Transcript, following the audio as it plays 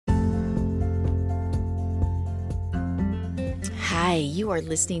Hi, you are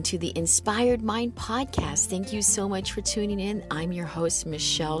listening to the Inspired Mind Podcast. Thank you so much for tuning in. I'm your host,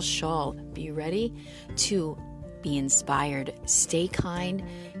 Michelle Shull. Be ready to be inspired, stay kind,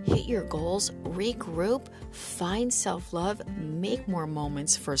 hit your goals, regroup, find self-love, make more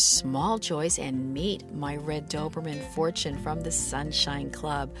moments for small joys, and meet my red Doberman Fortune from the Sunshine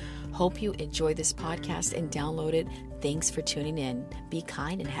Club. Hope you enjoy this podcast and download it. Thanks for tuning in. Be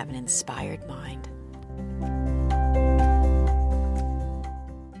kind and have an inspired mind.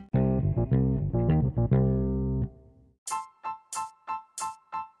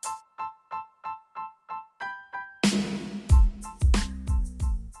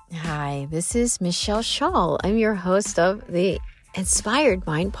 Hi, this is Michelle Shull. I'm your host of the Inspired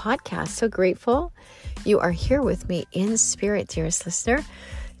Mind Podcast. So grateful you are here with me in spirit, dearest listener.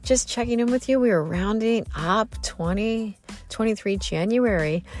 Just checking in with you. We are rounding up 2023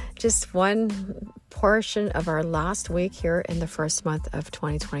 January, just one portion of our last week here in the first month of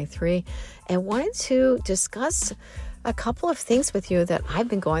 2023, and wanted to discuss a couple of things with you that I've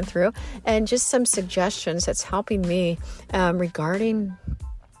been going through and just some suggestions that's helping me regarding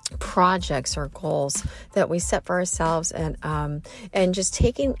projects or goals that we set for ourselves, and just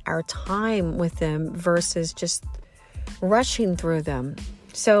taking our time with them versus just rushing through them.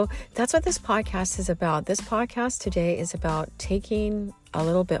 So that's what this podcast is about. This podcast today is about taking a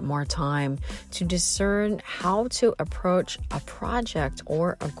little bit more time to discern how to approach a project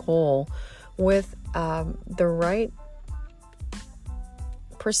or a goal with the right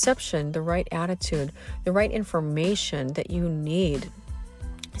perception, the right attitude, the right information that you need.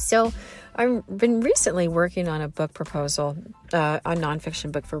 So I've been recently working on a book proposal, a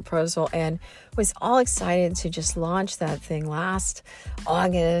nonfiction book proposal, and was all excited to just launch that thing last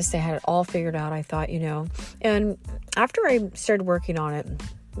August. I had it all figured out, I thought, and after I started working on it,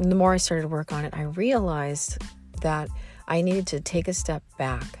 the more I started to work on it, I realized that I needed to take a step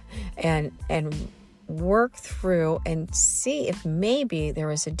back and work through and see if maybe there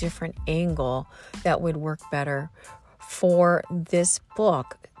was a different angle that would work better for this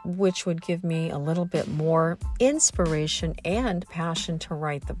book, which would give me a little bit more inspiration and passion to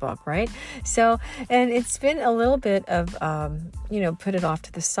write the book, right? So, and it's been a little bit of, put it off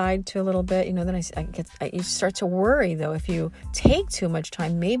to the side to a little bit, then you start to worry though, if you take too much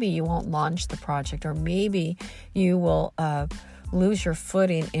time, maybe you won't launch the project, or maybe you will lose your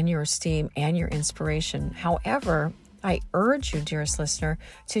footing in your esteem and your inspiration. However, I urge you, dearest listener,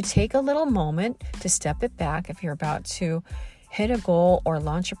 to take a little moment to step it back if you're about to hit a goal or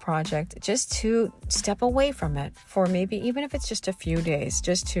launch a project, just to step away from it for maybe, even if it's just a few days,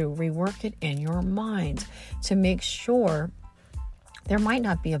 just to rework it in your mind to make sure there might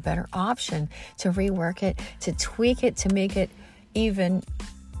not be a better option, to rework it, to tweak it, to make it even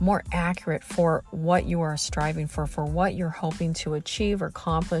more accurate for what you are striving for what you're hoping to achieve or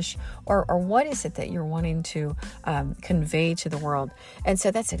accomplish, or what is it that you're wanting to convey to the world. And so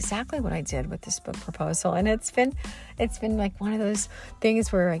that's exactly what I did with this book proposal. And it's been like one of those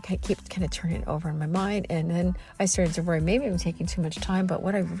things where I keep kind of turning it over in my mind. And then I started to worry, maybe I'm taking too much time. But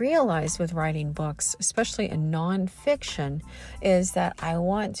what I realized with writing books, especially in nonfiction, is that I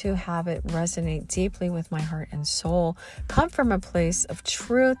want to have it resonate deeply with my heart and soul, come from a place of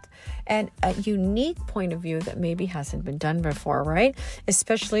truth and a unique point of view that maybe hasn't been done before, right?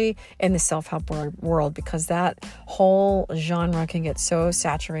 Especially in the self-help world, because that whole genre can get so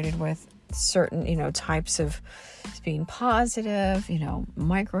saturated with certain, types of being positive,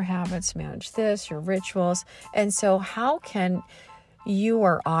 micro habits, manage this, your rituals. And so how can you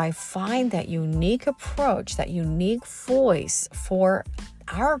or I find that unique approach, that unique voice for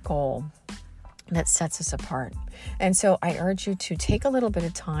our goal that sets us apart? And so I urge you to take a little bit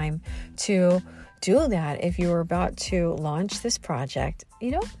of time to do that. If you're about to launch this project,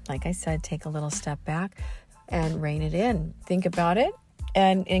 like I said, take a little step back and rein it in. Think about it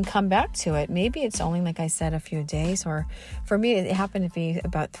and come back to it. Maybe it's only, like I said, a few days, or for me, it happened to be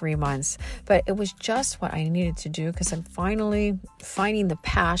about 3 months, but it was just what I needed to do, because I'm finally finding the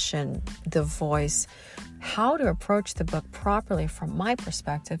passion, the voice, how to approach the book properly from my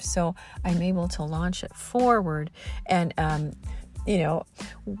perspective, so I'm able to launch it forward. And,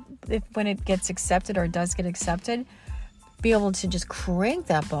 when it gets accepted or does get accepted, be able to just crank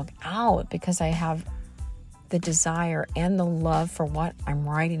that book out, because I have the desire and the love for what I'm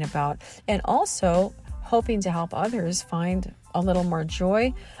writing about, and also hoping to help others find a little more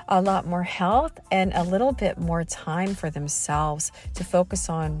joy, a lot more health, and a little bit more time for themselves to focus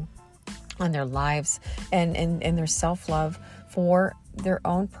on their lives and their self-love for their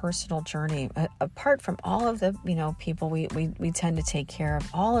own personal journey, apart from all of the, people we tend to take care of,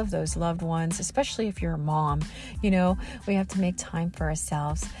 all of those loved ones, especially if you're a mom. We have to make time for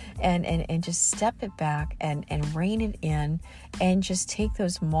ourselves and just step it back and rein it in, and just take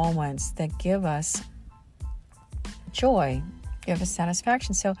those moments that give us joy, give us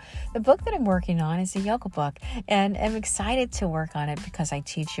satisfaction. So the book that I'm working on is a yoga book, and I'm excited to work on it because I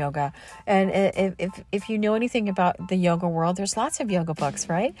teach yoga. And if you know anything about the yoga world, there's lots of yoga books,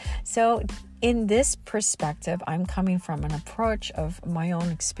 right? So in this perspective, I'm coming from an approach of my own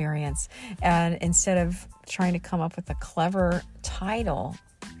experience, and instead of trying to come up with a clever title,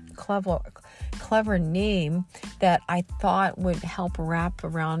 clever name that I thought would help wrap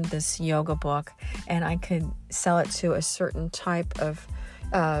around this yoga book, and I could sell it to a certain type of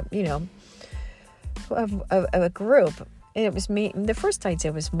a group. And it was me. The first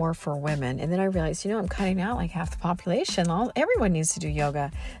idea was more for women, and then I realized, I'm cutting out like half the population. Everyone needs to do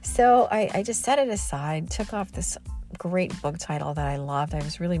yoga. So I just set it aside, took off this great book title that I loved. I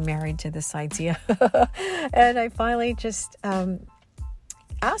was really married to this idea, and I finally just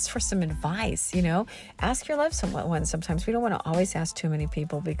ask for some advice. Ask your loved one. Sometimes we don't want to always ask too many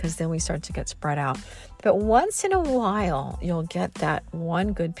people, because then we start to get spread out. But once in a while, you'll get that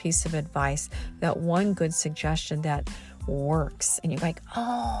one good piece of advice, that one good suggestion that works, and you're like,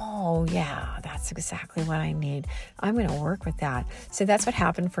 oh yeah, that's exactly what I need. I'm going to work with that. So that's what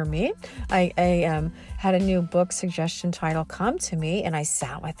happened for me. I had a new book suggestion title come to me, and I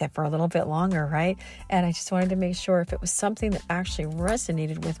sat with it for a little bit longer, right? And I just wanted to make sure if it was something that actually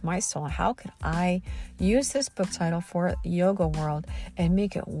resonated with my soul, how could I use this book title for yoga world and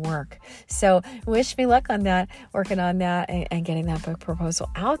make it work? So wish me luck on that, working on that, and getting that book proposal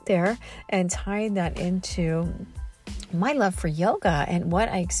out there, and tying that into my love for yoga and what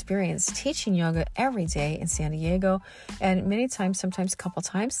I experience teaching yoga every day in San Diego, and many times, sometimes a couple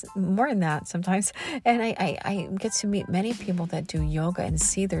times, more than that sometimes. And I get to meet many people that do yoga and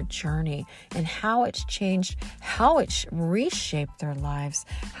see their journey and how it's changed, how it's reshaped their lives,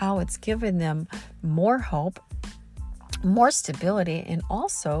 how it's given them more hope, more stability, and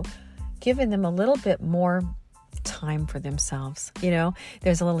also given them a little bit more time for themselves.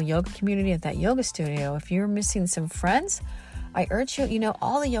 There's a little yoga community at that yoga studio. If you're missing some friends, I urge you,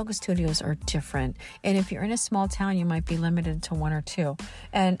 all the yoga studios are different. And if you're in a small town, you might be limited to one or two.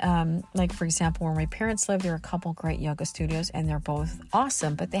 And like, for example, where my parents live, there are a couple great yoga studios, and they're both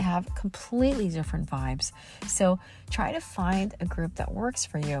awesome, but they have completely different vibes. So try to find a group that works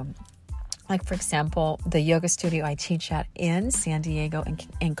for you. Like, for example, the yoga studio I teach at in San Diego and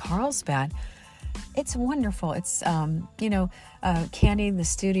in Carlsbad, it's wonderful. It's, Candy, the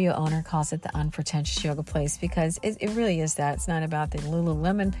studio owner, calls it the unpretentious yoga place, because it really is that. It's not about the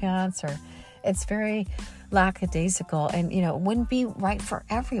Lululemon pants, or it's very lackadaisical, and, it wouldn't be right for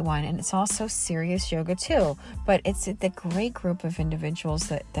everyone. And it's also serious yoga too, but it's the great group of individuals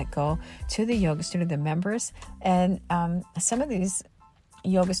that go to the yoga studio, the members. And some of these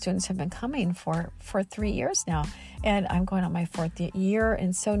yoga students have been coming for 3 years now, and I'm going on my 4th year,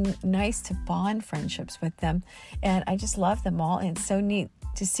 and so nice to bond friendships with them. And I just love them all, and it's so neat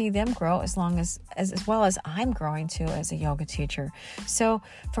to see them grow as well as I'm growing too as a yoga teacher. So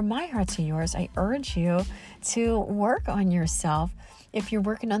from my heart to yours, I urge you to work on yourself. If you're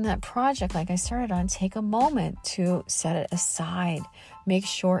working on that project like I started on, take a moment to set it aside. Make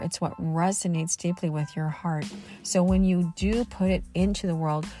sure it's what resonates deeply with your heart. So when you do put it into the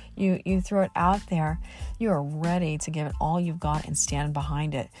world, you throw it out there, you are ready to give it all you've got and stand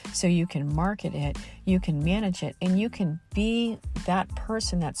behind it. So you can market it, you can manage it, and you can be that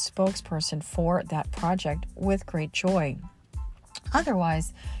person, that spokesperson for that project with great joy.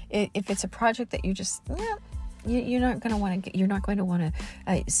 Otherwise, if it's a project that you just, you're not going to want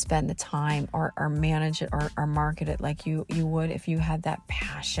to spend the time or manage it or market it like you would if you had that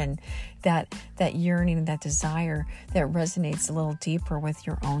passion, that yearning, that desire that resonates a little deeper with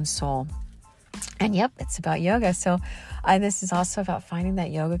your own soul. And yep, it's about yoga. So this is also about finding that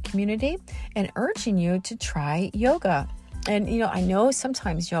yoga community and urging you to try yoga. And, I know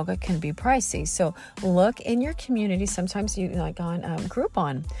sometimes yoga can be pricey. So look in your community. Sometimes you like on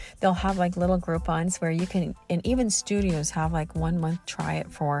Groupon, they'll have like little Groupons where you can, and even studios have like 1 month try it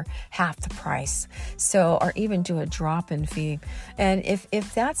for half the price. So, or even do a drop-in fee. And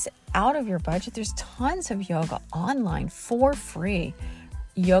if that's out of your budget, there's tons of yoga online for free.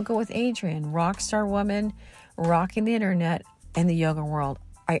 Yoga with Adriene, rockstar woman, rocking the internet and the yoga world.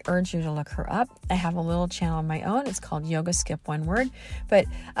 I urge you to look her up. I have a little channel of my own. It's called Yoga Skip One Word. But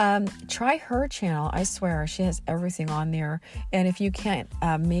try her channel. I swear, she has everything on there. And if you can't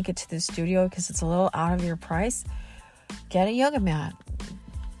make it to the studio because it's a little out of your price, get a yoga mat.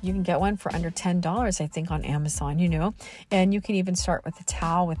 You can get one for under $10, I think, on Amazon, and you can even start with a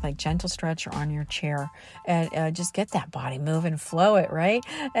towel with like gentle stretch or on your chair and just get that body moving, flow it, right?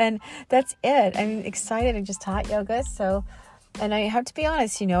 And that's it. I'm excited. I just taught yoga. And I have to be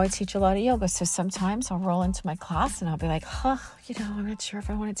honest, I teach a lot of yoga. So sometimes I'll roll into my class and I'll be like, I'm not sure if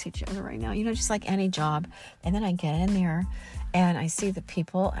I want to teach yoga right now, just like any job. And then I get in there and I see the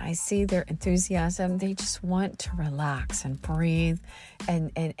people, I see their enthusiasm. They just want to relax and breathe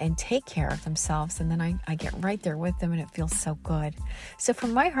and take care of themselves. And then I get right there with them and it feels so good. So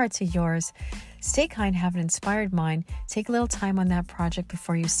from my heart to yours, stay kind, have an inspired mind. Take a little time on that project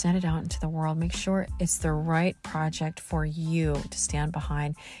before you send it out into the world. Make sure it's the right project for you to stand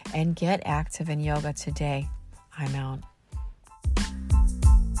behind and get active in yoga today. I'm out.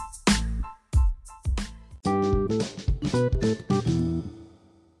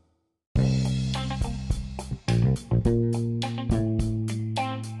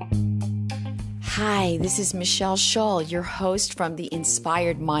 Hi, this is Michelle Shull, your host from the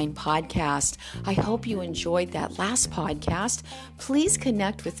Inspired Mind podcast. I hope you enjoyed that last podcast. Please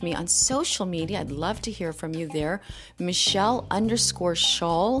connect with me on social media. I'd love to hear from you there. Michelle_Shull,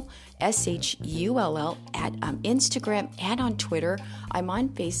 SHULL, at Instagram and on Twitter. I'm on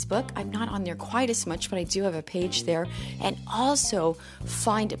Facebook. I'm not on there quite as much, but I do have a page there. And also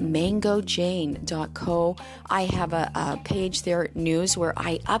find mangojane.co. I have a page there, news, where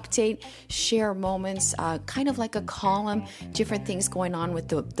I update, share moments, kind of like a column, different things going on with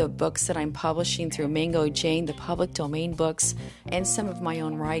the books that I'm publishing through Mango Jane, the public domain books, and some of my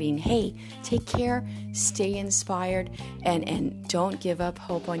own writing. Hey, take care, stay inspired, and don't give up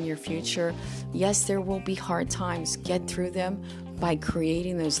hope on your future. Yes, there will be hard times. Get through them by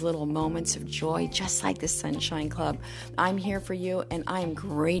creating those little moments of joy, just like the Sunshine Club. I'm here for you, and I'm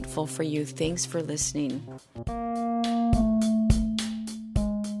grateful for you. Thanks for listening.